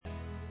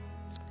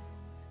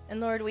And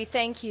Lord, we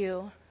thank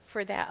you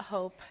for that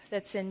hope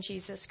that's in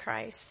Jesus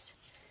Christ.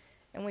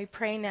 And we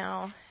pray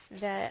now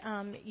that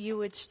you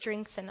would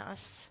strengthen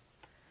us.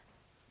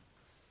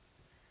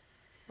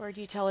 Lord,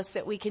 you tell us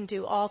that we can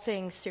do all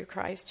things through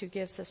Christ who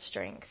gives us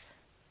strength.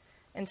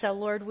 And so,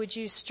 Lord, would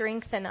you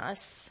strengthen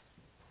us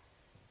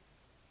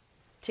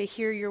to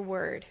hear your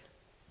word?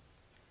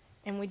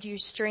 And would you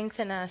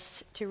strengthen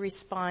us to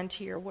respond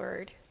to your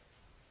word?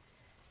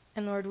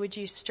 And Lord, would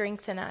you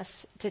strengthen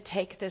us to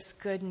take this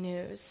good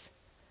news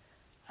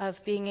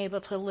of being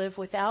able to live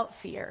without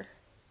fear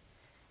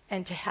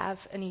and to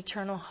have an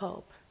eternal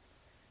hope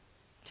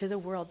to the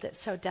world that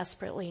so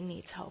desperately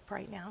needs hope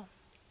right now.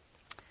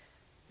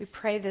 We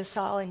pray this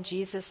all in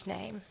Jesus'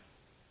 name.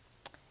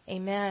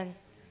 Amen.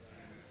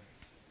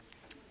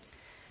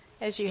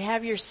 As you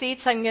have your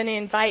seats, I'm going to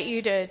invite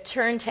you to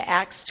turn to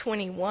Acts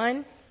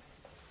 21.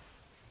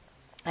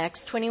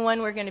 Acts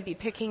 21, we're going to be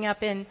picking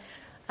up in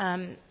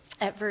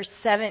at verse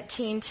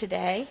 17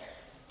 today,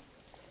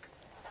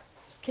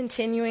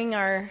 continuing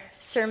our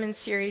sermon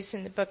series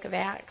in the book of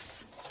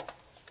Acts.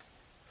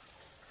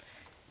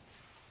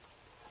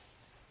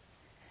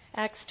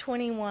 Acts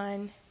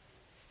 21,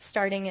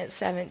 starting at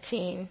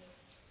 17.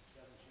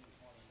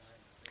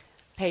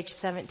 Page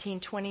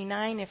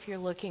 1729 if you're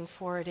looking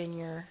for it in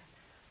your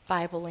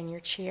Bible in your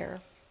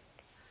chair.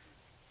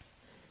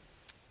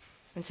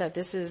 And so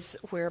this is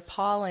where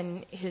Paul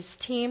and his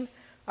team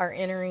are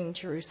entering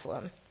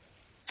Jerusalem.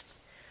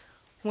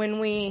 When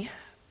we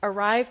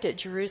arrived at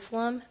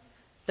Jerusalem,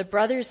 the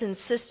brothers and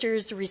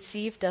sisters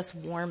received us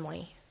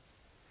warmly.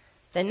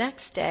 The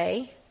next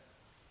day,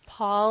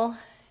 Paul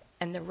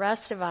and the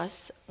rest of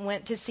us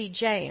went to see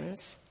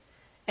James,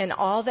 and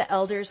all the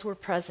elders were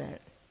present.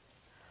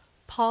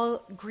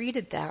 Paul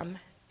greeted them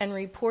and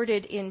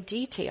reported in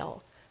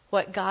detail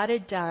what God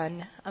had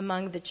done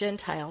among the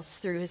Gentiles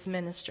through his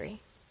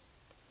ministry.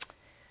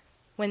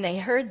 When they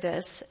heard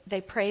this, they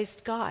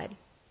praised God.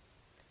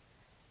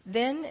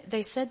 Then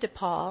they said to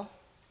Paul,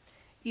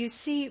 "You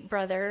see,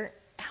 brother,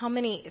 how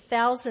many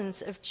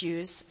thousands of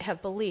Jews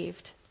have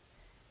believed,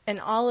 and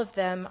all of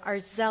them are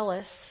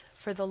zealous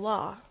for the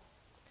law.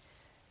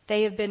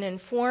 They have been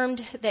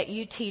informed that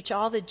you teach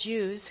all the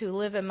Jews who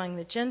live among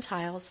the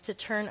Gentiles to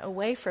turn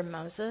away from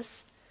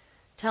Moses,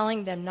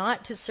 telling them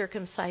not to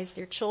circumcise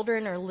their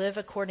children or live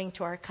according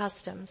to our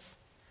customs.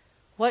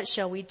 What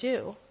shall we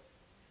do?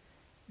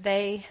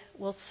 They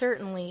will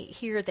certainly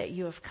hear that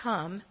you have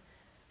come,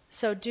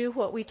 so do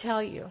what we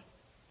tell you.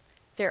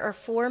 There are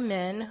 4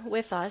 men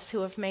with us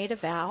who have made a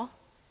vow.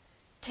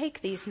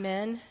 Take these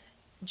men,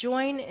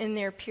 join in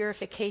their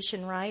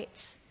purification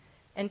rites,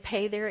 and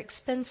pay their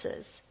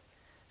expenses,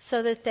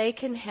 so that they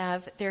can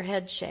have their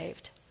heads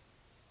shaved.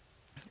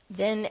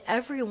 Then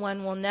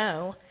everyone will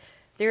know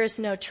there is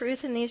no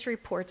truth in these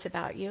reports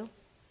about you,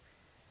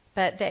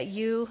 but that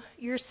you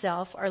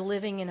yourself are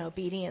living in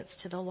obedience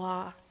to the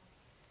law.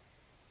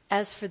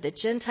 As for the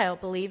Gentile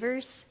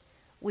believers,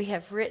 we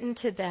have written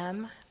to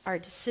them our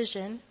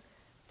decision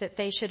that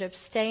they should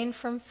abstain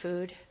from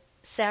food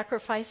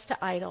sacrificed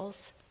to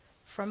idols,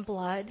 from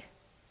blood,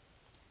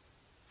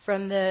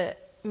 from the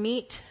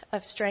meat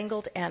of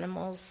strangled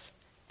animals,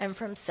 and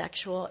from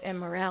sexual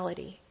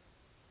immorality."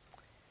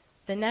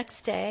 The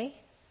next day,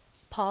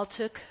 Paul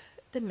took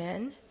the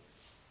men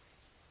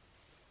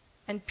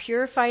and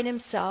purified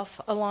himself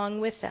along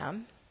with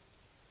them.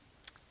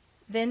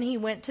 Then he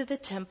went to the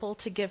temple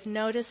to give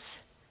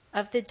notice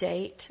of the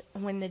date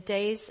when the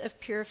days of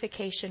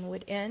purification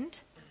would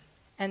end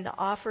and the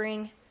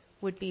offering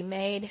would be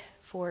made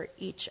for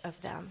each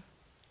of them.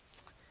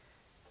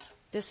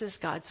 This is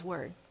God's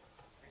word.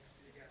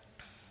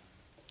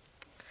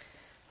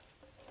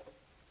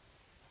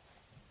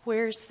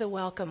 Where's the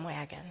welcome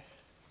wagon?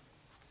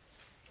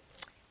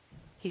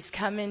 He's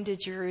come into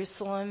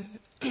Jerusalem,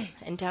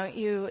 and don't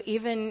you,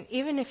 even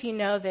if you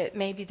know that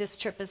maybe this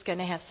trip is going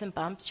to have some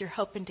bumps, you're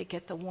hoping to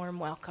get the warm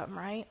welcome,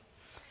 right?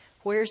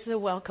 Where's the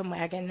welcome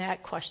wagon?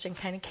 That question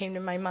kind of came to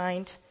my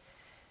mind.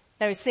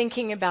 I was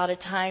thinking about a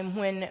time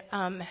when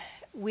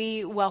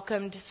we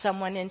welcomed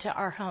someone into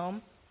our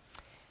home,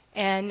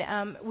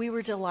 and we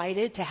were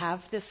delighted to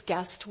have this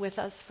guest with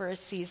us for a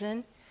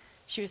season.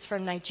 She was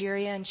from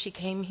Nigeria, and she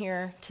came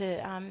here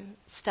to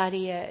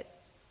study at,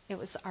 it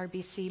was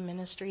RBC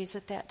Ministries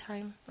at that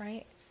time,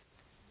 right?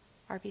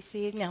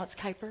 RBC, now it's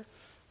Kuiper.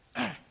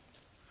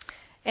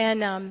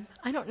 And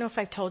I don't know if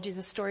I've told you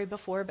the story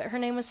before, but her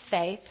name was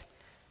Faith.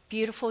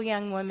 Beautiful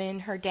young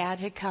woman. Her dad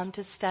had come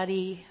to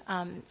study,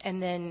 and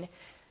then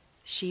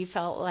she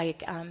felt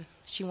like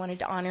she wanted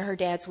to honor her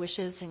dad's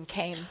wishes and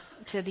came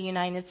to the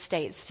United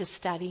States to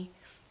study.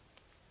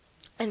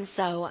 And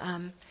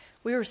so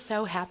we were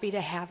so happy to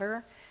have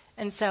her.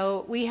 And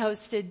so we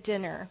hosted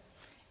dinner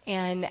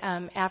and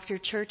after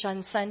church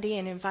on Sunday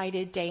and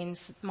invited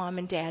Dane's mom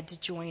and dad to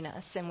join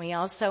us. And we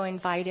also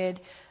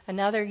invited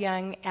another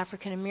young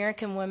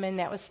African-American woman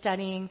that was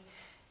studying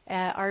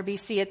at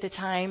RBC at the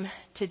time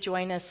to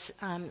join us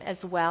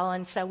as well.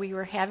 And so we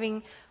were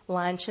having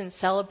lunch and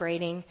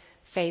celebrating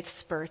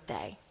Faith's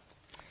birthday.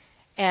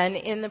 And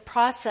in the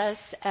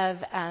process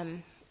of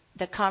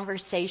the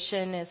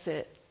conversation as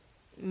it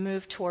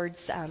moved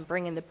towards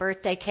bringing the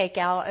birthday cake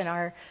out and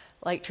our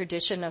like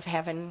tradition of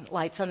having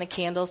lights on the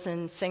candles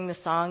and sing the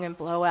song and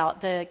blow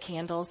out the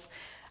candles.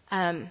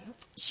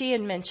 She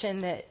had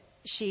mentioned that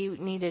she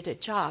needed a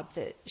job,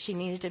 that she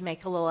needed to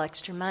make a little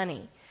extra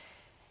money.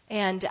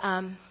 And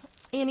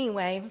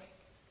anyway,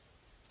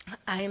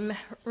 I'm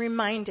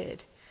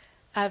reminded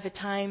of a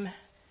time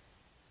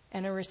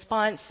and a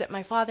response that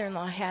my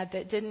father-in-law had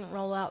that didn't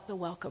roll out the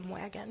welcome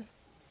wagon.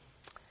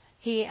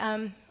 He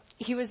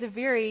was a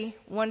very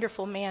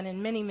wonderful man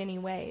in many, many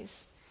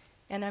ways.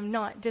 And I'm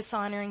not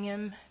dishonoring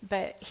him,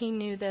 but he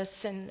knew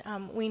this and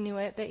we knew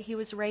it, that he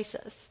was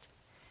racist.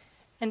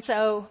 And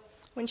so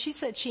when she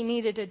said she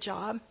needed a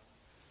job,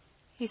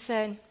 he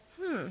said,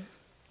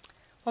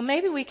 well,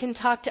 maybe we can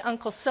talk to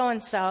Uncle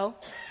so-and-so.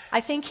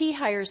 I think he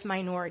hires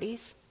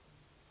minorities.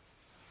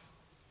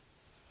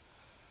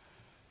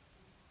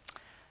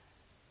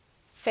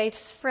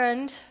 Faith's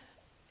friend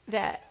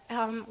that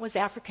was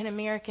African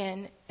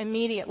American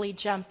immediately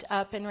jumped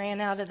up and ran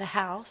out of the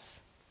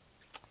house.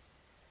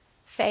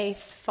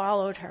 Faith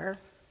followed her.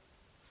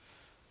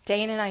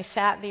 Dane and I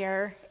sat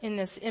there in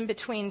this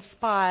in-between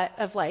spot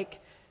of like,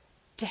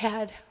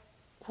 Dad,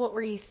 what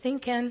were you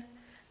thinking?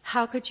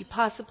 How could you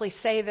possibly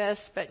say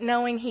this? But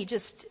knowing he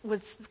just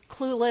was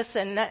clueless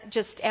and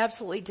just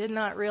absolutely did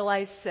not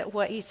realize that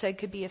what he said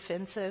could be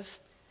offensive.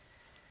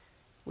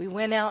 We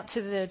went out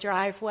to the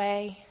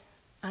driveway.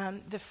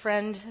 The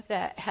friend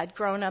that had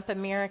grown up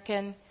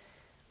American,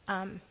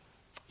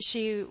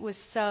 she was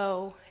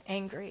so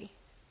angry.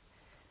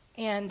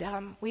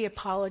 And we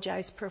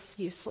apologized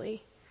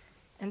profusely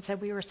and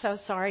said we were so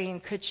sorry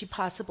and could she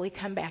possibly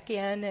come back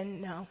in?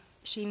 And no,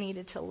 she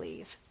needed to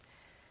leave.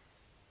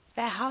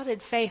 How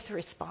did Faith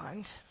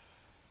respond?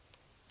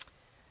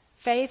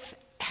 Faith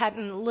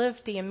hadn't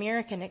lived the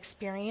American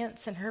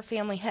experience, and her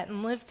family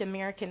hadn't lived the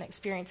American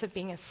experience of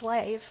being a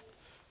slave.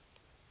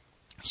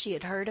 She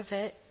had heard of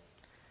it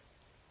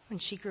when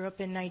she grew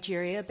up in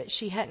Nigeria, but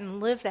she hadn't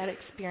lived that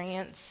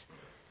experience.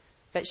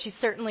 But she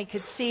certainly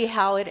could see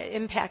how it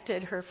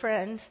impacted her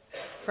friend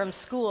from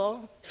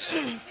school.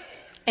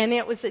 And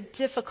it was a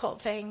difficult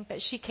thing,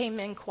 but she came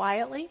in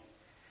quietly.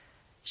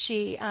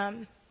 She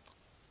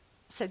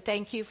said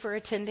thank you for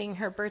attending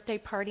her birthday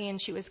party,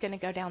 and she was going to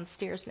go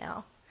downstairs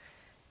now.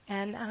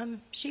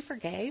 And she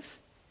forgave,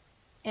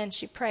 and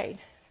she prayed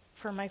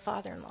for my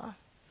father-in-law,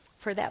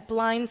 for that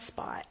blind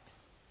spot.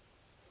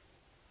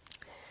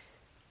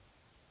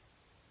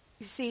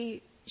 You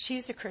see,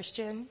 she's a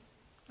Christian.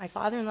 My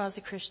father-in-law is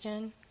a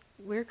Christian.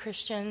 We're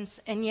Christians.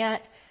 And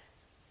yet,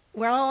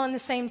 we're all on the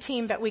same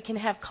team, but we can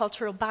have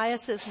cultural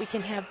biases. We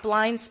can have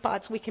blind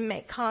spots. We can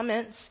make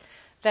comments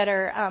that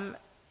are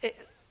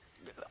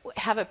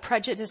have a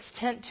prejudiced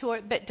tint to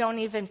it, but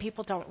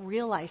people don't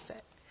realize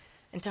it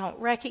and don't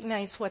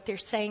recognize what they're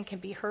saying can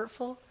be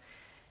hurtful.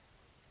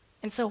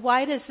 And so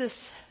why does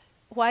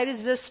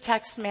this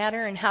text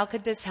matter, and how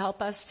could this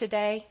help us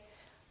today?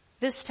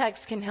 This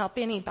text can help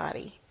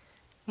anybody.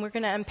 We're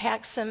going to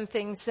unpack some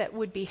things that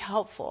would be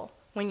helpful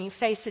when you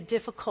face a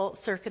difficult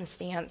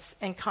circumstance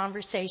and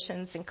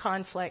conversations and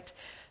conflict.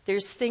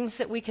 There's things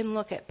that we can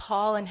look at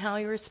Paul and how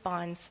he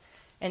responds,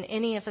 and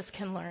any of us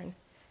can learn.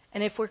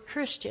 And if we're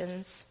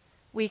Christians,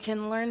 we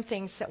can learn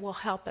things that will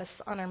help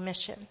us on our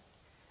mission.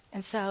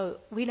 And so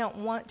we don't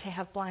want to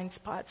have blind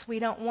spots. We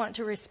don't want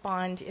to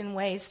respond in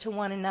ways to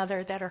one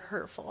another that are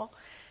hurtful.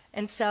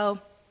 And so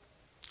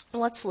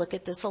let's look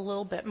at this a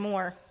little bit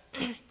more.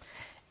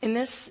 In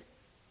this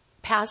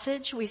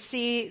passage, we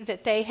see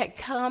that they had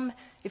come,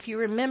 if you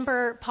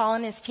remember, Paul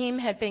and his team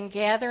had been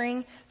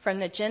gathering from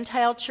the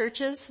Gentile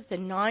churches, the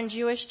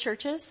non-Jewish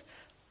churches.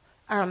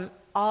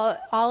 All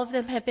of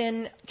them have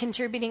been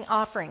contributing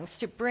offerings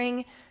to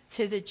bring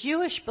to the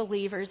Jewish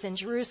believers in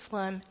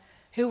Jerusalem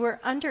who were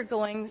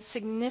undergoing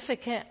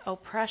significant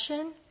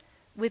oppression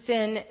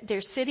within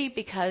their city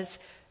because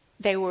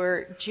they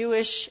were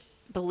Jewish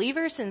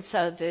believers, and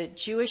so the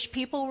Jewish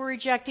people were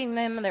rejecting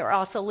them. They were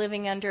also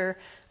living under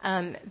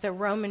the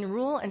Roman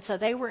rule, and so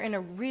they were in a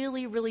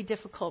really, really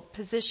difficult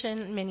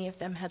position. Many of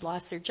them had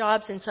lost their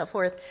jobs and so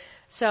forth.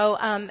 So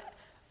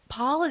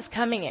Paul is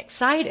coming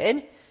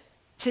excited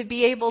to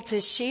be able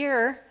to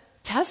share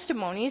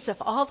testimonies of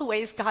all the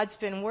ways God's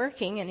been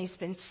working, and he's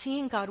been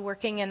seeing God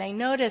working. And I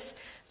notice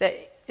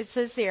that it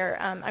says there,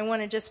 I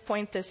want to just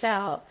point this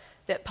out,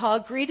 that Paul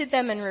greeted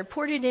them and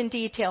reported in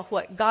detail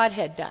what God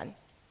had done.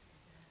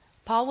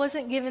 Paul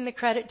wasn't giving the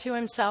credit to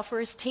himself or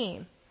his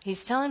team.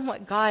 He's telling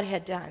what God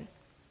had done.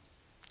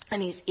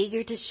 And he's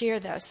eager to share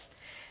this.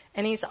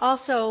 And he's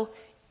also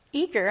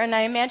eager, and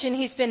I imagine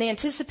he's been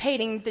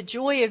anticipating the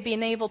joy of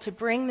being able to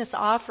bring this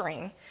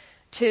offering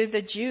to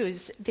the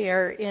Jews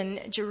there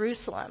in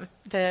Jerusalem,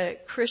 the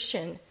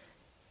Christian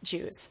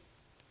Jews.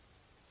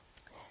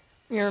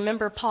 You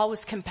remember Paul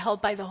was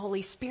compelled by the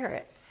Holy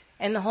Spirit,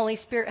 and the Holy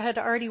Spirit had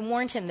already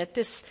warned him that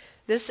this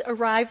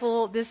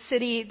arrival, this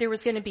city, there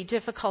was going to be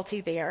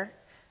difficulty there,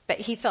 but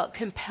he felt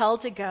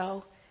compelled to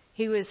go.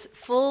 He was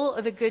full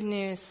of the good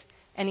news,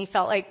 and he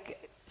felt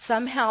like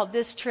somehow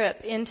this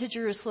trip into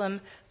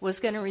Jerusalem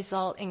was going to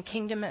result in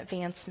kingdom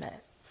advancement.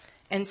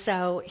 And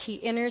so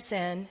he enters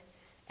in,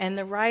 and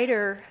the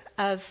writer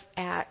of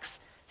Acts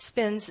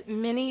spends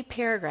many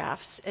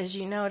paragraphs, as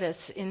you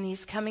notice in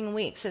these coming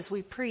weeks as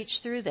we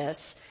preach through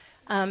this,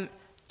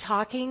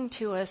 talking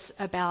to us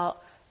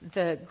about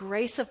the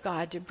grace of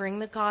God to bring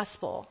the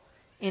gospel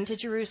into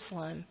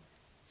Jerusalem,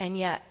 and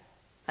yet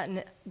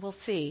we'll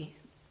see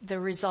the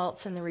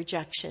results and the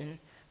rejection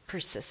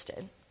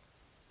persisted.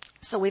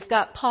 So we've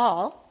got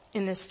Paul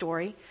in this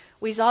story.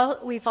 We've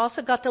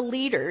also got the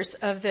leaders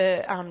of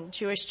the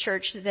Jewish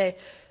church. They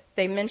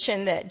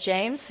mentioned that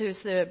James,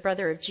 who's the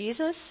brother of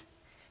Jesus,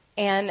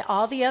 and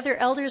all the other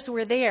elders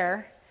were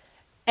there.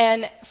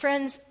 And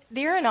friends,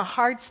 they're in a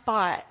hard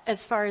spot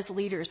as far as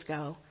leaders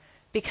go,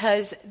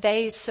 because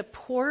they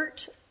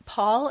support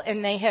Paul,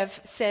 and they have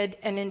said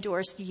and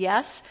endorsed,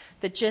 yes,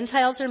 the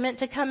Gentiles are meant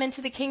to come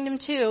into the kingdom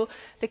too.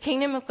 The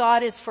kingdom of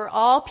God is for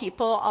all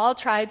people, all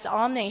tribes,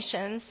 all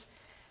nations.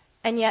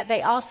 And yet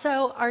they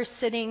also are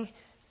sitting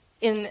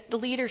in the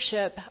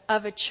leadership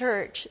of a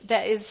church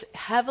that is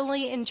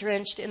heavily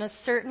entrenched in a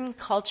certain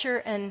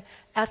culture and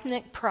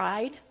ethnic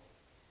pride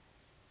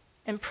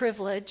and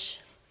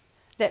privilege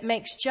that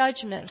makes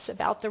judgments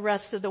about the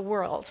rest of the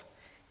world.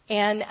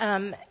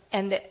 And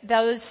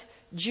those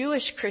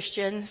Jewish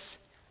Christians,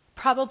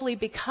 probably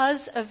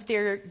because of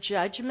their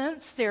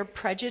judgments, their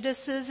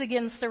prejudices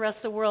against the rest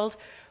of the world,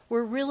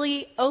 were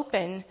really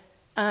open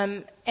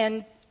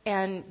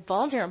and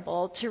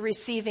vulnerable to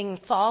receiving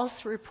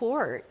false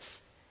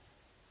reports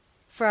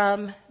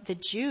from the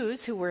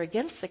Jews who were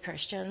against the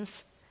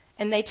Christians.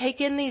 And they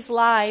take in these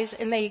lies,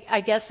 and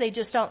I guess they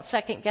just don't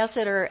second guess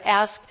it or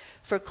ask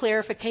for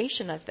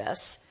clarification of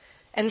this.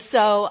 And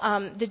so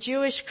the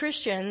Jewish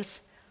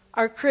Christians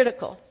are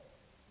critical.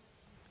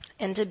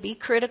 And to be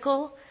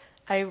critical,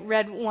 I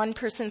read one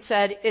person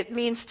said, it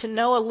means to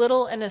know a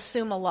little and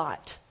assume a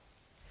lot.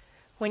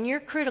 When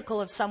you're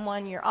critical of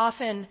someone, you're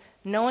often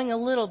knowing a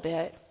little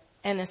bit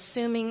and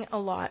assuming a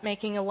lot,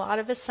 making a lot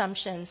of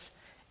assumptions,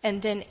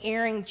 and then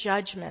airing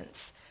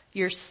judgments.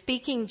 You're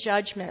speaking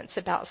judgments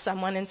about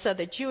someone. And so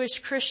the Jewish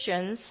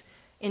Christians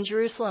in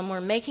Jerusalem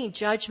were making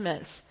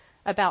judgments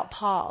about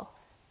Paul,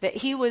 that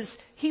he was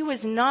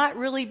not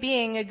really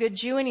being a good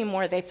Jew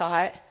anymore, they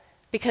thought,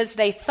 because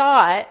they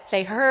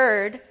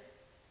heard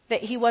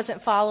that he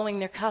wasn't following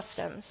their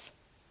customs.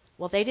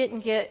 Well,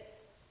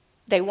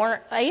 they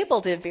weren't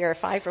able to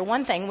verify. For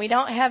one thing, we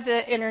don't have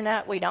the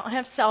internet, we don't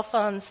have cell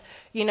phones,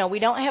 we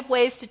don't have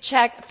ways to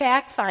check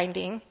fact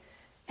finding.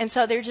 And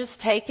so they're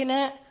just taking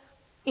it,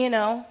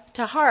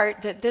 to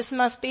heart that this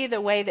must be the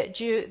way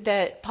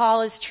that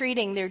Paul is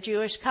treating their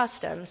Jewish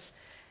customs.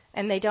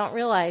 And they don't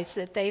realize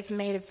that they've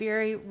made a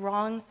very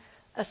wrong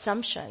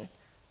assumption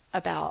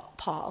about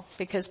Paul,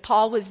 because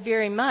Paul was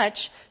very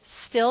much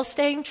still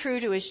staying true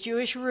to his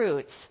Jewish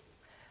roots,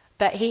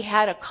 but he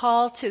had a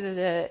call to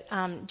the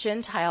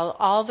Gentile,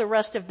 all the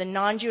rest of the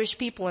non-Jewish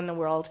people in the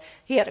world.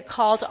 He had a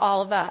call to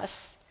all of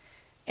us,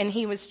 and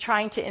he was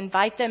trying to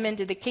invite them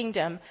into the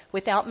kingdom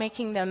without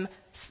making them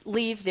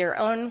leave their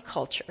own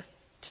culture.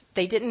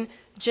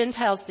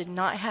 Gentiles did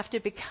not have to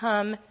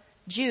become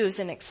Jews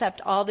and accept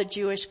all the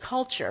Jewish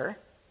culture.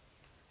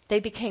 They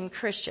became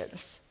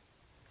Christians.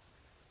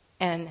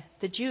 And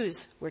the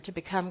Jews were to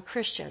become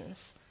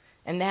Christians.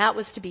 And that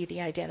was to be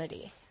the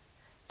identity.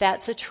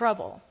 That's a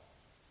trouble.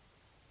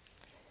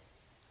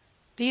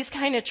 These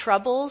kind of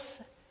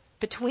troubles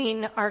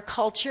between our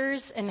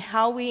cultures and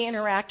how we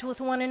interact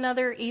with one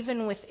another,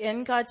 even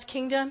within God's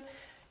kingdom,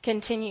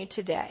 continue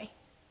today.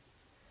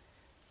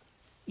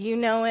 You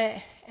know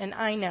it, and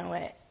I know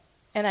it.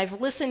 And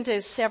I've listened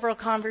to several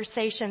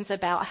conversations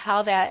about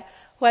how that,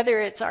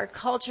 whether it's our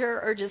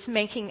culture or just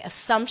making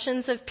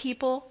assumptions of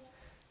people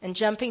and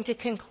jumping to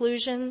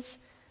conclusions,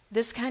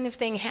 this kind of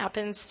thing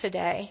happens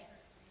today.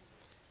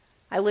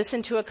 I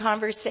listened to a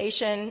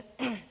conversation,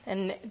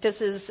 and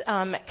this is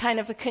kind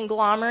of a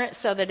conglomerate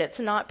so that it's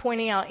not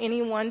pointing out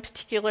any one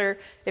particular,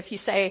 if you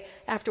say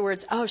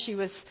afterwards, oh, she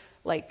was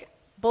like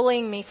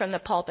bullying me from the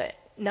pulpit.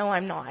 No,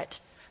 I'm not.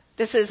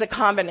 This is a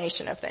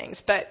combination of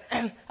things. But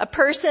a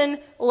person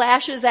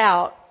lashes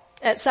out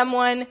at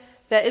someone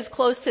that is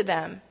close to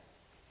them,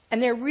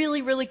 and they're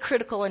really, really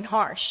critical and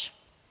harsh.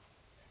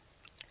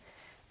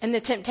 And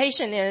the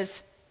temptation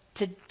is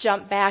to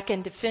jump back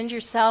and defend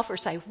yourself or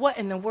say, what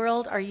in the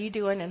world are you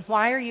doing, and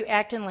why are you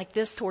acting like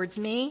this towards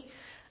me?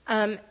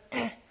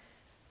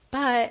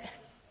 But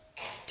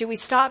do we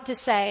stop to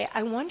say,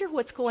 I wonder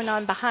what's going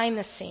on behind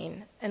the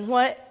scene, and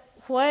what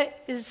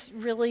is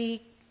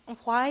really,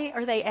 why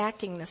are they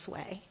acting this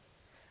way?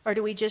 Or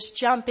do we just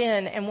jump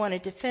in and want to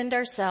defend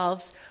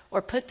ourselves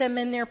or put them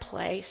in their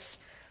place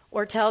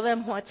or tell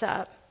them what's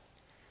up?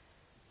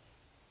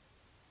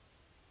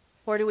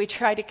 Or do we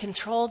try to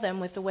control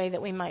them with the way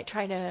that we might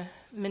try to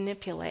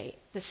manipulate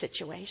the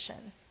situation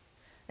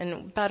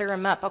and butter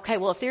them up? Okay,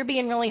 well, if they're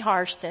being really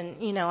harsh, then,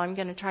 I'm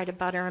going to try to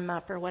butter them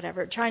up or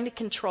whatever, trying to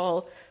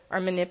control or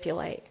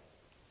manipulate.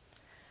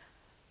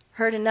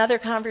 Heard another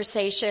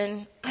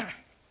conversation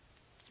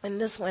And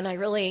this one, I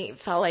really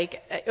felt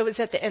like it was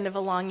at the end of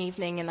a long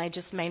evening, and I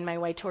just made my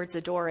way towards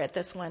the door at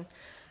this one.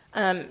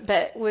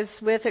 But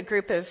was with a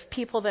group of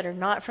people that are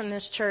not from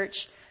this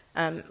church,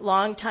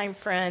 longtime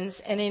friends.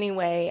 And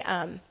anyway,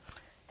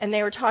 and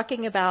they were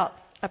talking about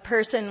a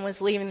person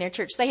was leaving their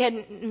church. They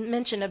had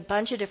mentioned a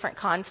bunch of different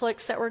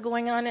conflicts that were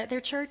going on at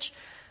their church,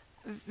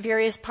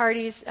 various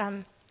parties,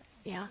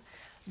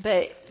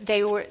 but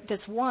they were,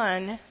 this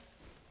one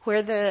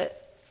where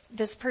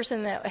this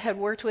person that had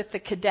worked with the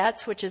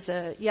cadets, which is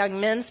a young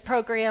men's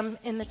program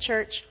in the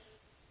church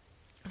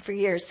for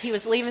years, he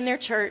was leaving their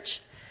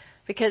church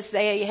because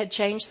they had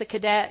changed the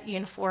cadet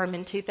uniform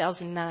in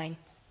 2009.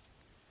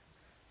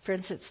 For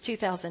instance,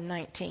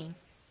 2019.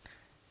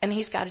 And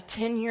he's got a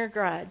 10-year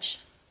grudge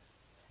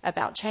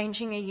about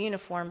changing a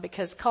uniform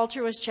because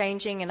culture was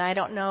changing, and I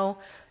don't know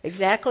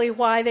exactly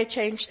why they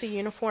changed the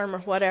uniform or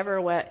whatever.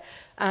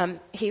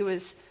 He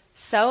was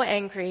so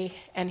angry,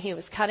 and he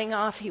was cutting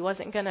off. He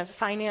wasn't going to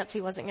finance.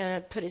 He wasn't going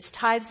to put his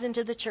tithes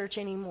into the church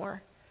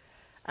anymore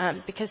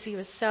because he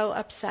was so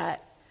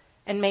upset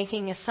and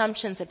making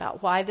assumptions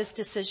about why this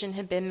decision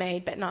had been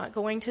made, but not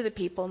going to the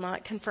people,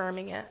 not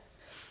confirming it.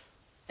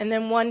 And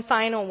then one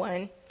final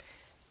one.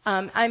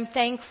 I'm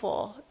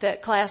thankful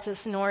that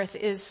Classis North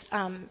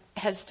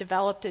has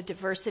developed a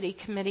diversity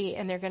committee,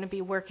 and they're going to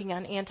be working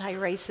on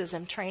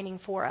anti-racism training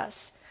for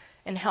us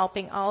and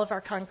helping all of our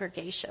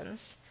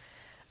congregations.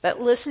 But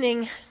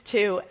listening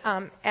to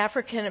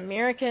African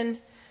American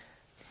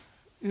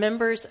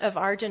members of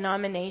our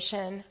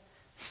denomination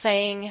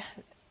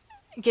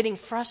getting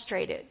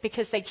frustrated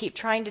because they keep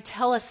trying to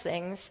tell us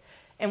things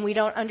and we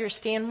don't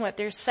understand what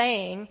they're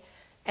saying.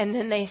 And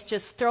then they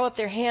just throw up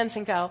their hands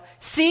and go,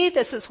 see,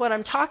 this is what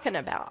I'm talking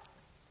about.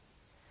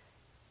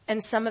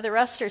 And some of the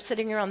rest are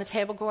sitting around the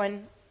table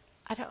going,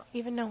 I don't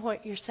even know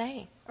what you're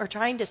saying or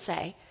trying to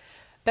say.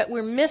 But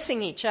we're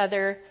missing each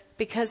other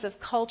because of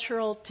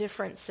cultural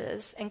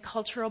differences and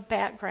cultural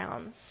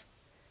backgrounds.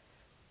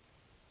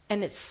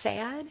 And it's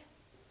sad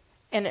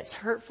and it's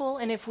hurtful.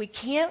 And if we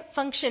can't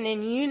function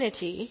in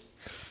unity,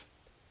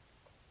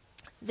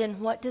 then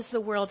what does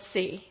the world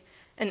see?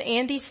 And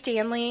Andy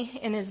Stanley,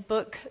 in his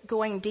book,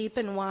 Going Deep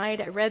and Wide,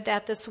 I read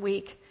that this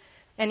week,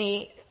 and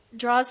he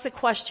draws the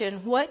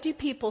question, what do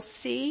people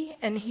see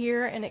and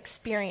hear and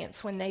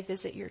experience when they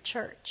visit your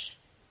church?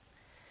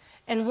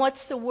 And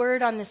what's the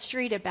word on the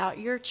street about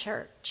your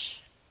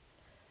church?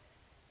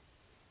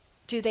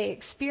 Do they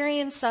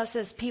experience us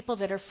as people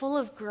that are full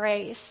of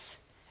grace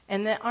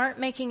and that aren't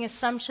making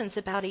assumptions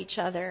about each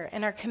other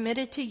and are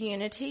committed to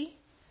unity?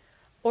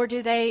 Or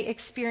do they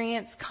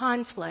experience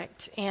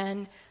conflict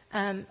and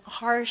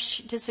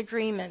harsh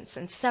disagreements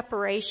and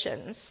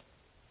separations?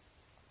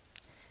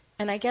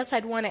 And I guess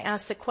I'd want to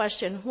ask the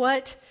question,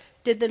 what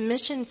did the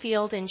mission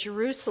field in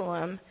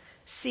Jerusalem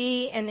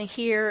see and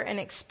hear and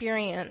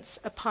experience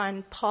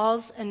upon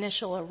Paul's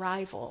initial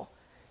arrival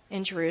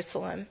in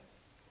Jerusalem?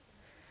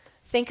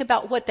 Think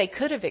about what they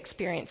could have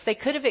experienced. They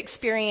could have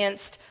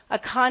experienced a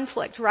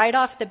conflict right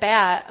off the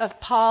bat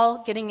of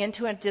Paul getting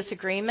into a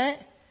disagreement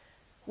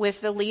with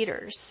the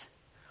leaders.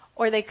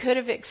 Or they could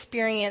have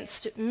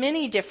experienced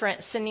many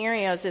different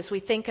scenarios as we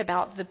think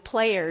about the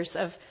players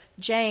of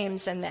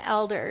James and the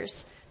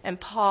elders and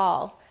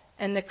Paul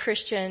and the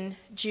Christian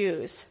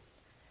Jews.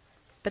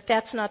 But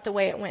that's not the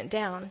way it went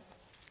down.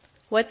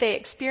 What they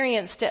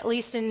experienced, at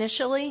least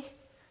initially,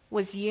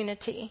 was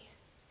unity.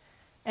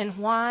 And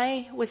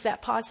why was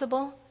that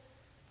possible?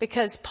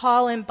 Because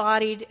Paul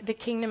embodied the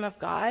kingdom of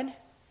God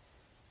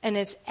and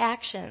his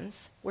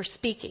actions were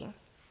speaking.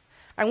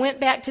 I went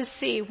back to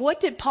see, what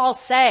did Paul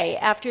say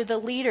after the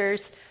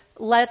leaders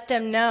let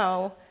them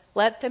know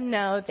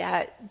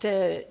that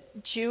the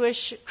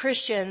Jewish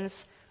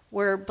Christians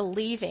were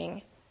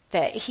believing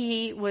that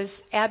he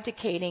was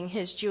abdicating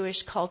his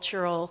Jewish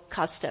cultural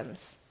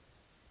customs?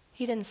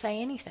 He didn't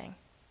say anything.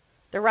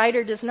 The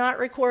writer does not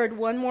record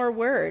one more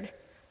word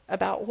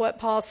about what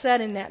Paul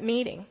said in that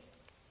meeting.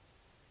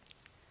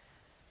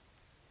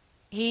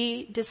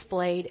 He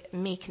displayed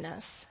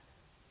meekness.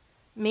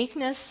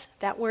 Meekness,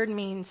 that word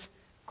means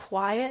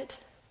quiet,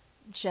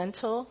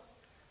 gentle,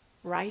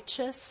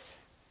 righteous,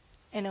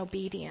 and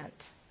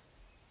obedient.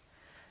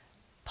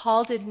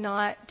 Paul did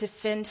not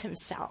defend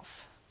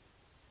himself.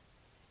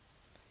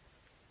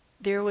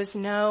 There was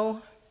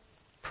no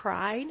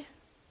pride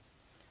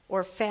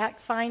or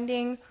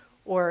fact-finding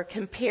or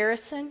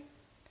comparison.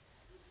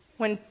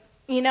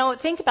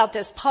 Think about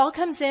this. Paul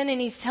comes in and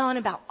he's telling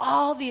about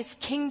all these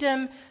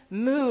kingdom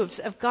moves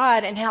of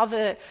God and how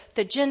the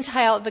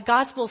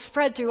gospel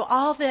spread through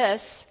all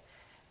this.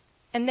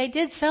 And they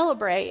did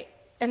celebrate.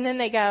 And then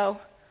they go,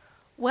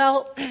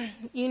 well,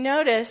 you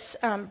notice,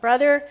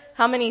 brother,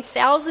 how many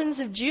thousands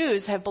of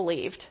Jews have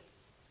believed?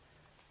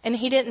 And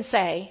he didn't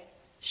say,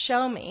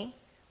 show me,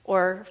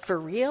 or for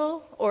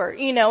real, or,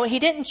 he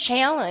didn't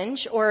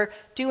challenge or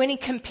do any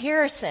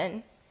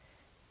comparison.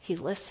 He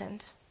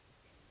listened.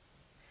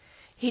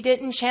 He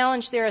didn't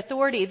challenge their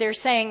authority. They're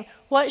saying,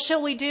 what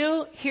shall we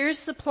do?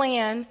 Here's the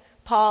plan,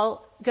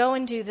 Paul, go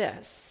and do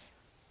this.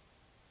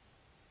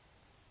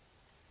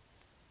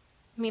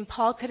 I mean,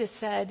 Paul could have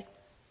said,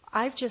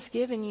 I've just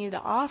given you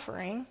the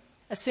offering,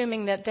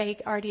 assuming that they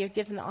already have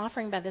given the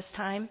offering by this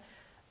time.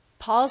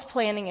 Paul's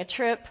planning a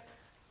trip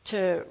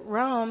to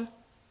Rome.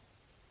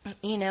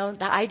 You know,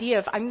 the idea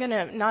of I'm going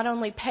to not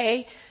only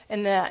pay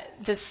in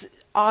this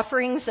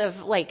offerings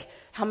of like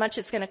how much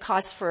it's going to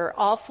cost for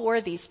all four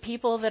of these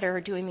people that are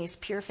doing these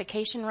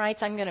purification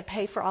rites. I'm going to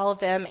pay for all of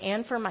them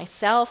and for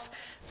myself,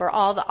 for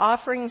all the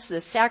offerings,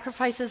 the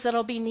sacrifices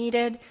that'll be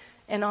needed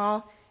and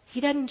all. He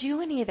doesn't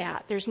do any of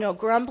that. There's no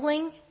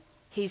grumbling.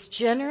 He's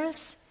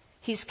generous.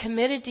 He's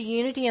committed to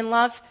unity and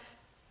love.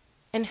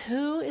 And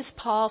who is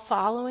Paul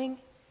following?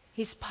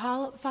 He's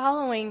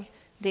following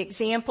the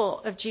example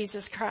of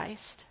Jesus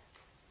Christ.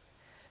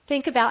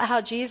 Think about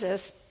how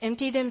Jesus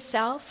emptied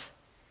himself.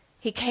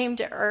 He came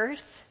to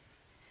earth.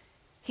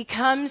 He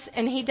comes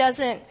and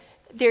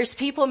there's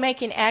people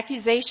making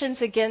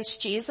accusations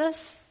against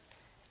Jesus,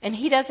 and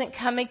he doesn't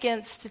come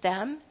against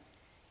them.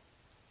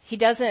 He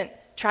doesn't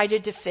try to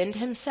defend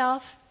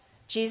himself.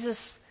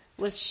 Jesus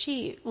was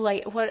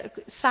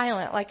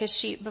silent like a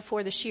sheep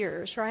before the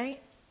shearers,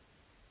 right?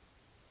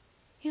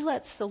 He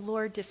lets the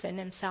Lord defend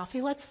himself.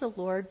 He lets the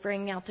Lord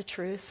bring out the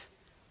truth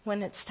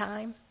when it's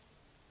time.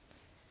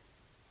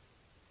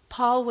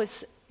 Paul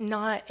was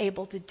not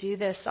able to do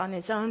this on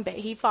his own, but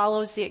he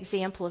follows the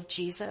example of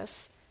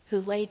Jesus,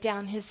 who laid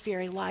down his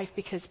very life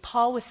because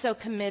Paul was so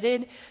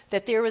committed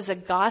that there was a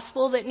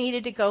gospel that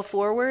needed to go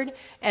forward,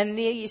 and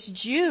these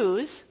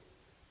Jews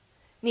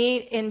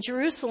in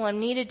Jerusalem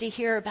needed to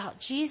hear about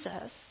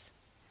Jesus.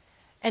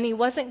 And he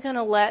wasn't going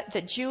to let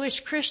the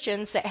Jewish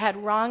Christians that had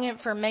wrong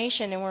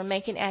information and were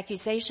making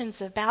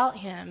accusations about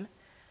him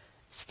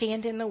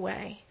stand in the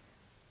way.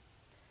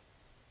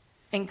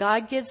 And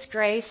God gives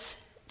grace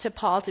to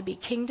Paul to be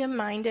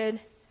kingdom-minded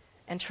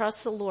and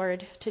trust the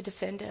Lord to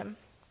defend him.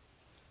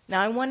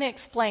 Now I want to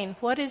explain,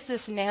 what is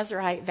this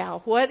Nazirite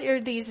vow? What are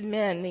these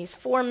men, these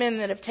 4 men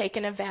that have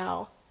taken a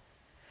vow?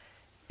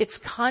 It's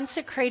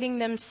consecrating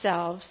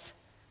themselves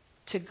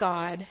to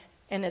God,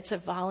 and it's a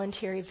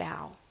voluntary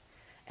vow.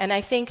 And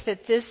I think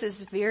that this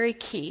is very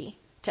key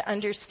to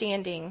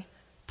understanding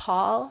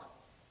Paul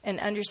and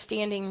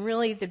understanding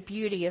really the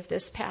beauty of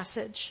this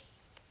passage.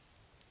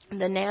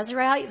 The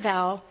Nazirite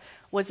vow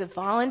was a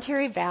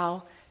voluntary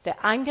vow that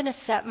I'm going to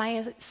set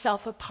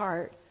myself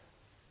apart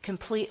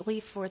completely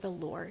for the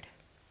Lord.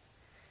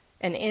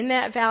 And in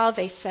that vow,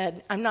 they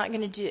said, I'm not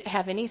going to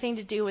have anything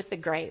to do with the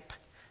grape.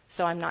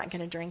 So I'm not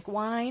going to drink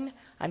wine.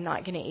 I'm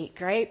not going to eat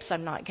grapes.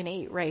 I'm not going to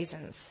eat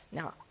raisins.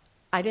 Now,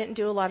 I didn't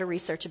do a lot of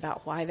research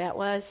about why that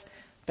was,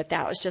 but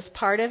that was just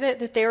part of it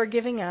that they were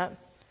giving up.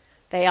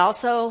 They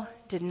also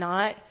did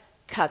not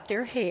cut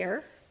their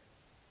hair,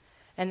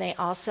 and they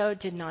also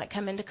did not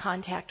come into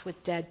contact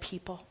with dead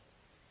people.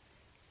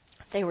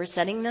 They were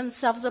setting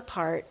themselves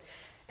apart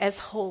as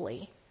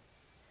holy.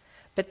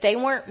 But they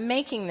weren't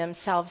making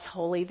themselves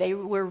holy. They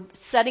were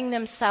setting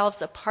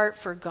themselves apart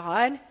for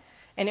God.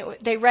 And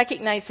they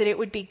recognized that it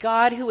would be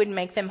God who would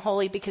make them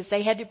holy because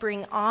they had to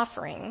bring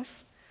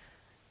offerings.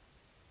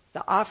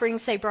 The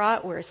offerings they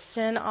brought were a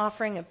sin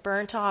offering, a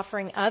burnt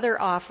offering, other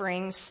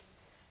offerings.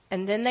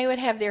 And then they would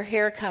have their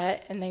hair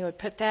cut, and they would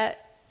put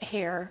that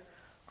hair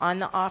on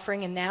the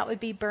offering, and that would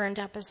be burned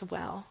up as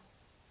well.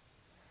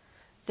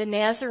 The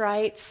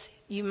Nazirites,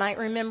 you might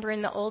remember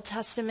in the Old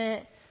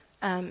Testament,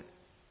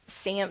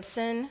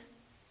 Samson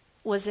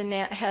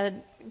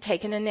had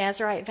taken a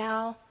Nazirite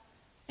vow,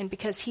 and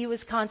because he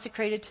was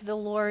consecrated to the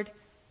Lord,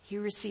 he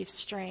received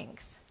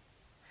strength.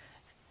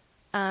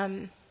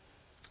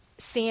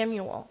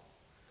 Samuel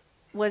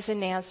was a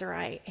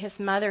Nazirite. His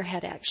mother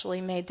had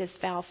actually made this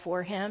vow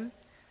for him,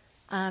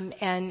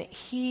 and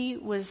he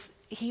was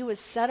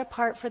set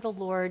apart for the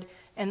Lord,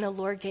 and the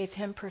Lord gave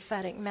him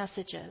prophetic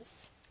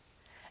messages.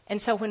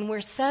 And so when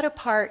we're set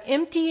apart,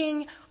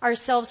 emptying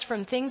ourselves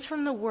from things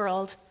from the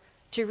world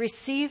to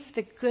receive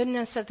the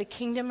goodness of the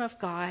kingdom of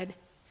God,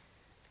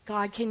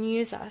 God can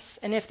use us.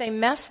 And if they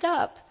messed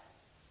up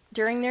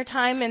during their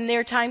time, and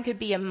their time could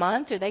be a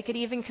month, or they could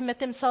even commit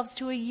themselves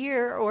to a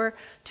year or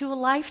to a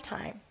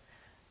lifetime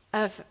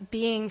of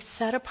being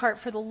set apart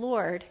for the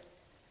Lord,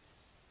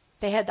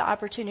 they had the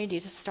opportunity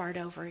to start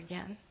over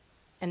again.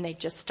 And they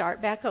just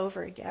start back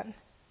over again.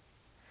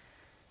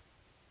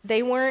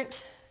 They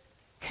weren't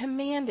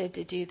commanded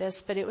to do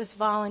this, but it was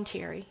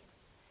voluntary.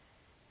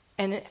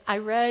 And I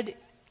read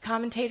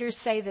commentators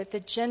say that the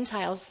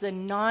Gentiles, the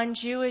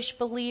non-Jewish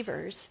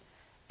believers,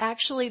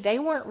 actually they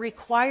weren't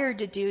required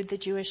to do the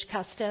Jewish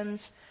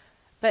customs,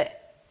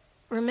 but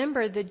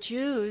remember the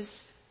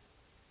Jews,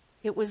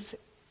 it was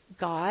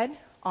God,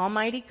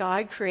 Almighty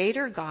God,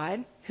 Creator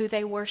God, who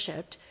they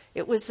worshiped.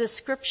 It was the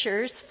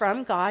scriptures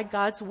from God,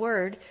 God's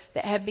word,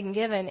 that had been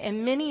given,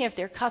 and many of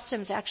their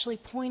customs actually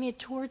pointed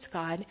towards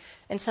God.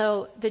 And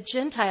so the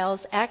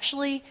Gentiles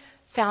actually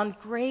found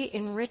great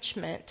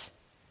enrichment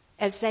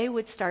as they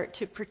would start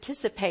to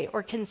participate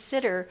or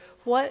consider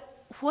what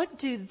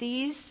do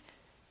these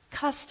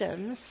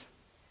customs,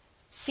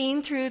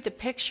 seen through the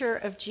picture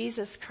of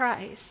Jesus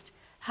Christ,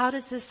 how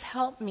does this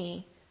help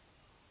me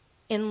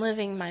in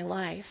living my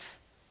life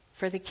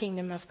for the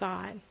kingdom of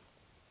God?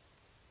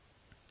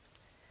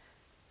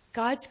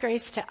 God's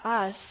grace to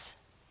us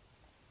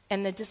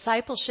and the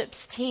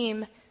discipleships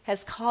team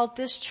has called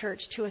this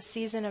church to a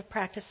season of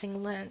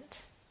practicing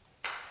Lent,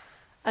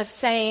 of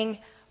saying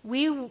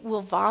we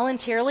will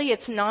voluntarily,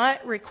 it's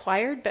not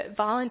required, but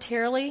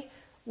voluntarily,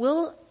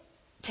 we'll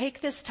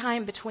take this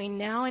time between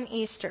now and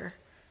Easter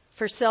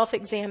for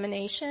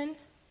self-examination,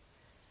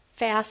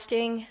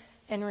 fasting,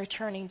 and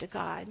returning to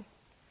God.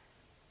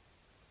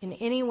 In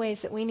any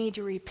ways that we need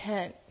to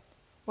repent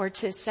or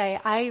to say,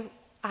 I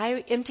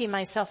empty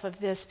myself of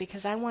this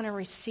because I want to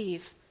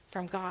receive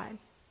from God.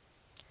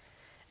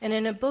 And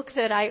in a book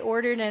that I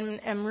ordered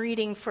and am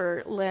reading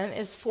for Lent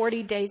is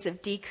 40 Days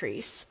of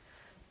Decrease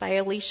by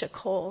Alicia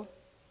Cole.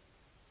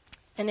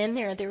 And in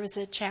there was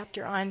a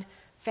chapter on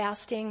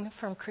fasting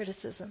from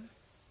criticism.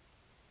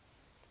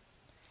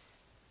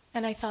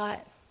 And I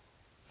thought,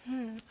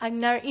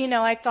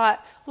 I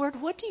thought,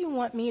 Lord, what do you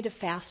want me to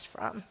fast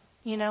from?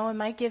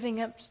 Am I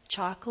giving up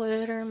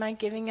chocolate, or am I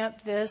giving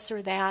up this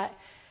or that?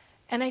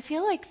 And I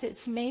feel like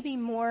it's maybe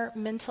more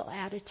mental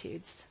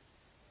attitudes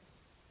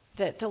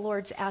that the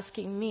Lord's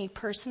asking me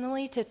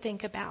personally to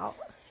think about.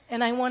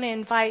 And I want to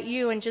invite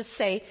you and just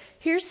say,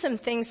 here's some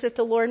things that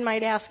the Lord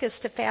might ask us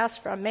to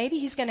fast from. Maybe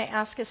he's going to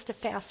ask us to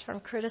fast from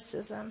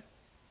criticism.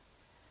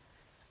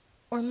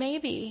 Or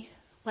maybe,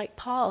 like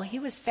Paul, he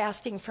was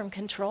fasting from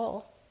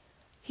control.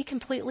 He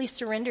completely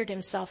surrendered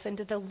himself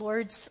into the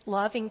Lord's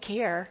loving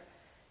care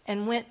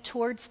and went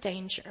towards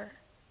danger.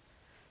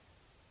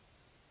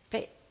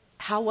 But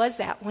how was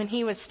that when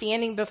he was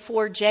standing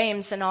before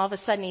James and all of a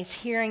sudden he's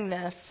hearing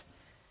this?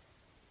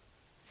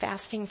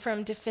 Fasting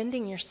from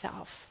defending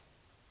yourself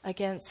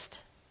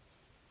against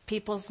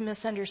people's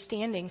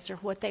misunderstandings or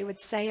what they would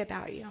say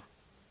about you.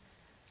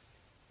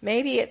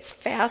 Maybe it's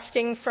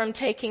fasting from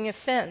taking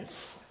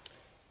offense.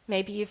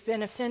 Maybe you've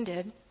been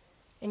offended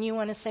and you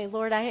want to say,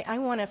 Lord, I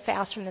want to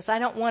fast from this. I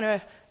don't want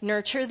to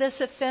nurture this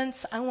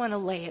offense. I want to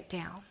lay it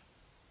down.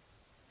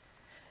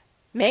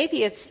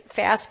 Maybe it's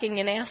fasting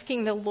and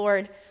asking the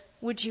Lord,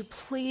 would you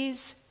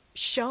please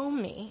show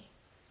me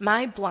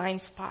my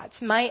blind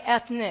spots, my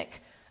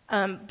ethnic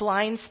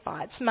blind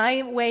spots,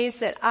 my ways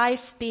that I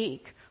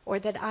speak or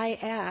that I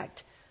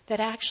act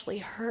that actually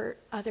hurt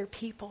other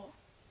people.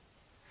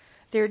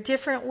 There are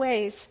different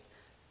ways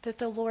that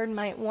the Lord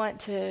might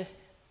want to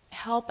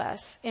help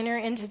us enter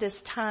into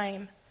this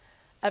time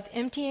of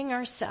emptying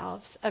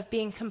ourselves, of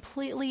being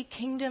completely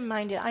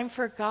kingdom-minded. I'm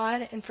for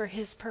God and for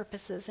his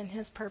purposes and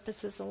his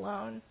purposes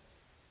alone.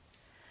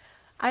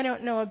 I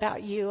don't know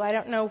about you. I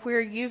don't know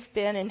where you've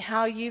been and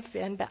how you've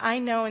been, but I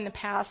know in the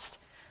past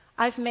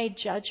I've made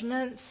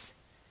judgments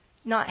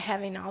not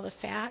having all the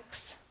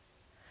facts.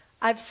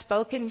 I've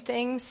spoken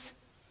things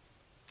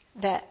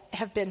that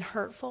have been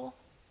hurtful,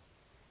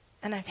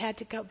 and I've had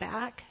to go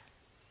back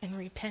and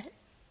repent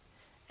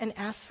and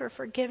ask for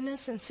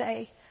forgiveness and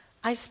say,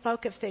 I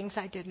spoke of things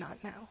I did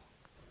not know.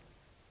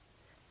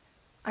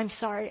 I'm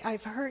sorry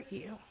I've hurt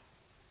you.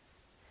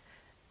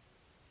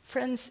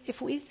 Friends,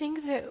 if we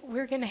think that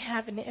we're going to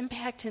have an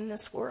impact in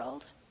this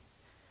world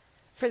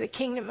for the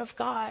kingdom of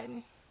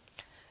God,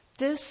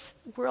 this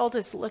world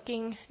is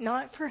looking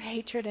not for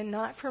hatred and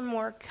not for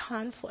more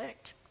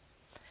conflict.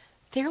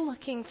 They're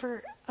looking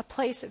for a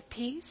place of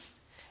peace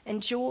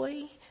and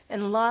joy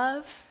and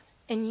love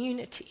and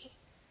unity.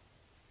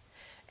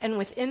 And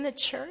within the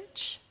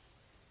church,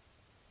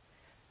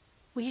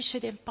 we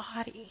should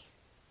embody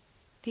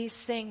these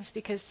things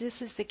because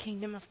this is the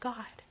kingdom of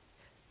God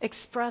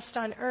expressed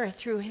on earth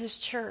through his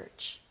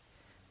church.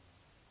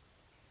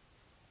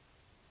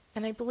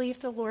 And I believe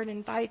the Lord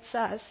invites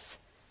us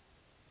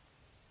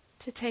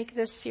to take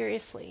this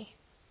seriously.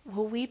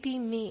 Will we be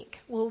meek?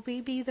 Will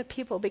we be the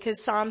people?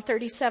 Because Psalm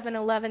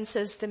 37:11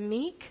 says the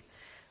meek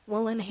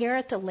will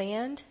inherit the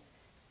land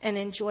and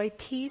enjoy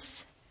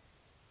peace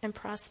and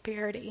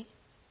prosperity.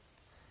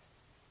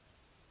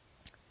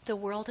 The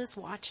world is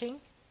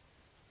watching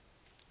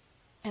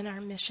and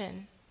our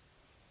mission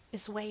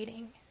is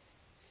waiting.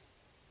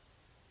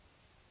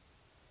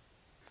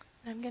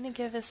 I'm going to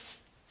give us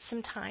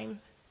some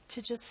time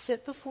to just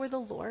sit before the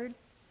Lord.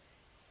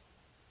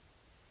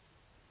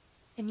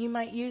 And you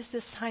might use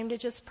this time to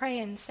just pray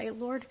and say,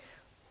 Lord,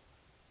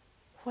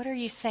 what are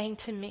you saying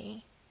to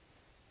me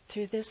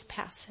through this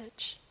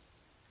passage?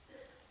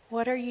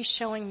 What are you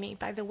showing me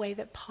by the way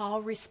that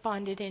Paul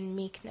responded in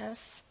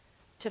meekness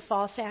to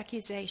false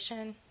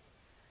accusation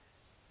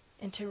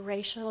and to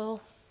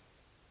racial,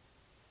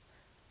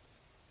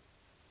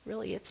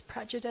 really it's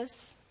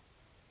prejudice?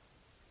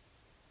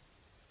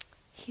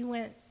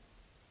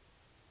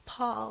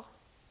 Paul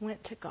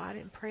went to God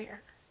in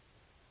prayer.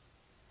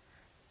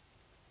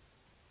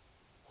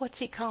 What's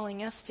he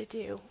calling us to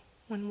do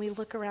when we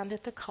look around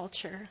at the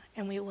culture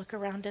and we look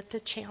around at the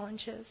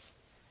challenges?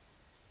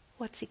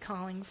 What's he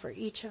calling for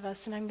each of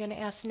us? And I'm going to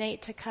ask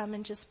Nate to come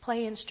and just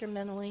play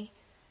instrumentally.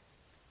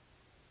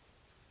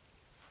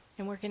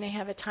 And we're going to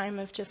have a time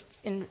of just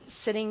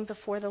sitting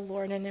before the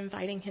Lord and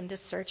inviting him to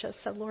search us.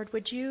 So Lord,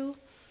 would you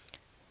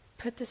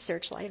put the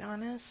searchlight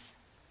on us?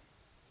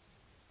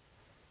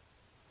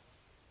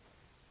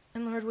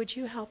 And Lord, would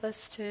you help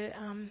us to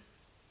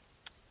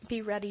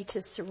be ready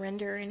to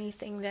surrender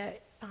anything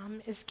that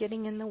is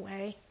getting in the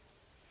way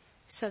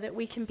so that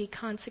we can be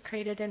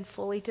consecrated and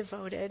fully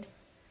devoted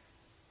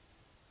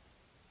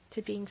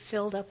to being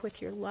filled up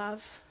with your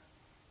love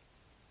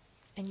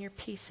and your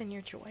peace and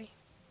your joy.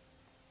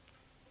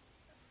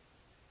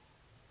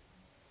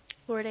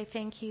 Lord, I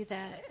thank you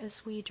that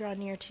as we draw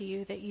near to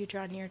you, that you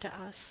draw near to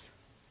us.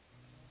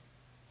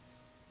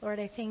 Lord,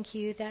 I thank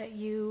you that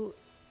you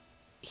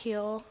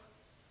heal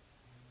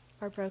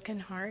our broken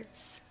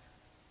hearts.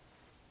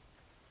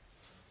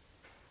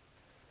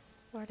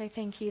 Lord, I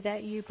thank you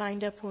that you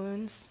bind up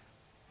wounds.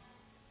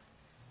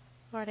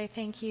 Lord, I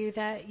thank you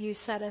that you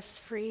set us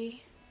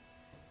free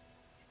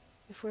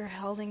if we're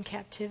held in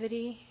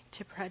captivity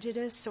to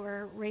prejudice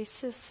or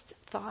racist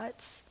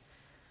thoughts.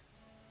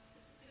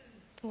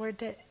 Lord,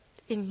 that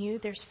in you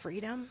there's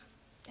freedom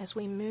as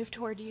we move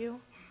toward you.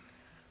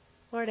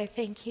 Lord, I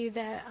thank you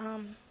that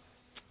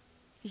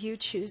you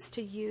choose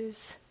to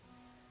use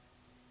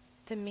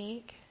the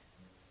meek.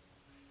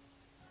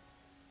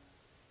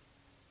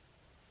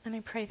 And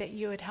I pray that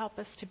you would help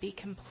us to be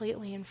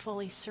completely and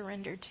fully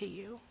surrendered to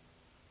you.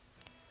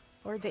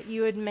 Lord, that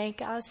you would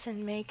make us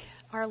and make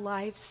our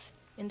lives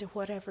into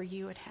whatever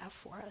you would have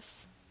for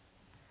us.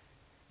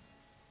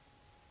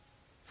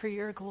 For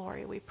your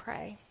glory, we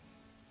pray.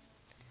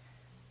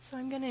 So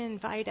I'm going to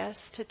invite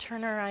us to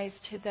turn our eyes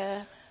to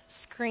the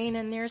screen,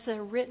 and there's a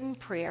written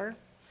prayer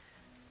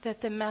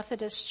that the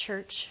Methodist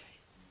Church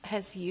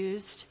has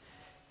used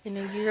in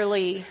a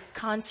yearly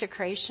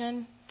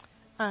consecration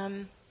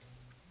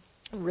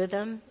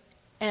rhythm.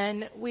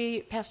 And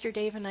Pastor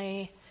Dave and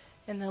I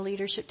and the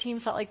leadership team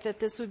felt like that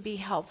this would be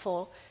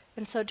helpful.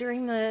 And so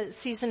during the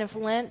season of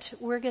Lent,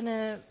 we're going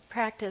to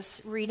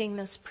practice reading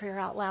this prayer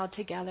out loud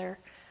together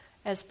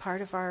as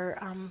part of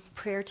our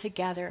prayer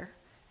together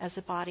as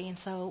a body. And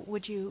so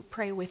would you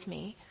pray with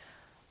me?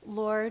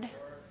 Lord,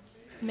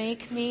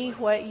 make me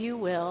what you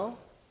will.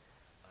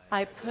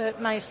 I put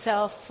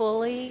myself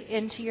fully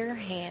into your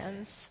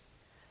hands.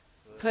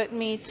 Put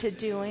me to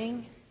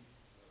doing.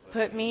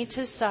 Put me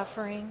to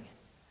suffering.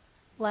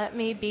 Let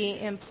me be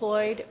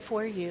employed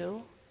for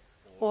you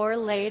or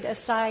laid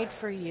aside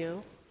for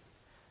you.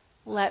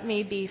 Let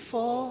me be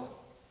full.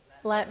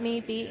 Let me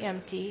be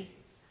empty.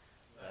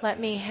 Let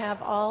me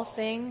have all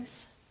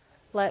things.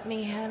 Let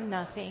me have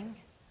nothing.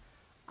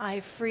 I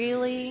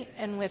freely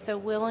and with a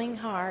willing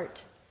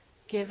heart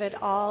give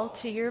it all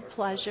to your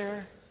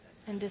pleasure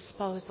and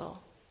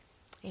disposal.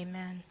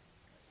 Amen.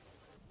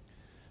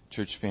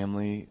 Church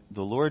family,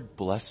 the Lord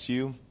bless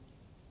you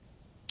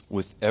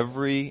with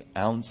every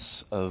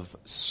ounce of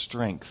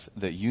strength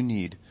that you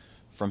need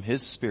from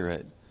His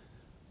Spirit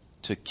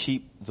to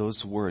keep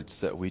those words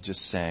that we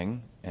just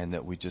sang and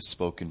that we just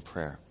spoke in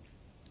prayer.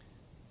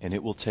 And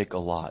it will take a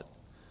lot.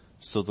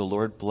 So the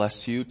Lord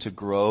bless you to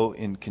grow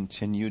in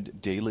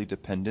continued daily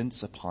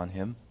dependence upon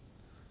Him.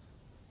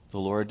 The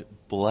Lord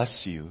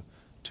bless you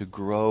to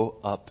grow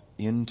up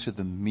into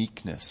the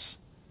meekness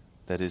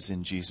that is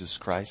in Jesus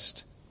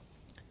Christ.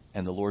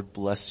 And the Lord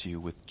bless you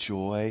with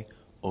joy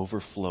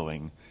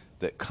overflowing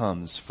that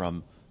comes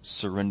from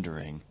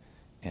surrendering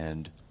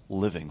and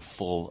living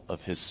full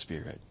of His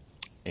Spirit.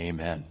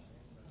 Amen.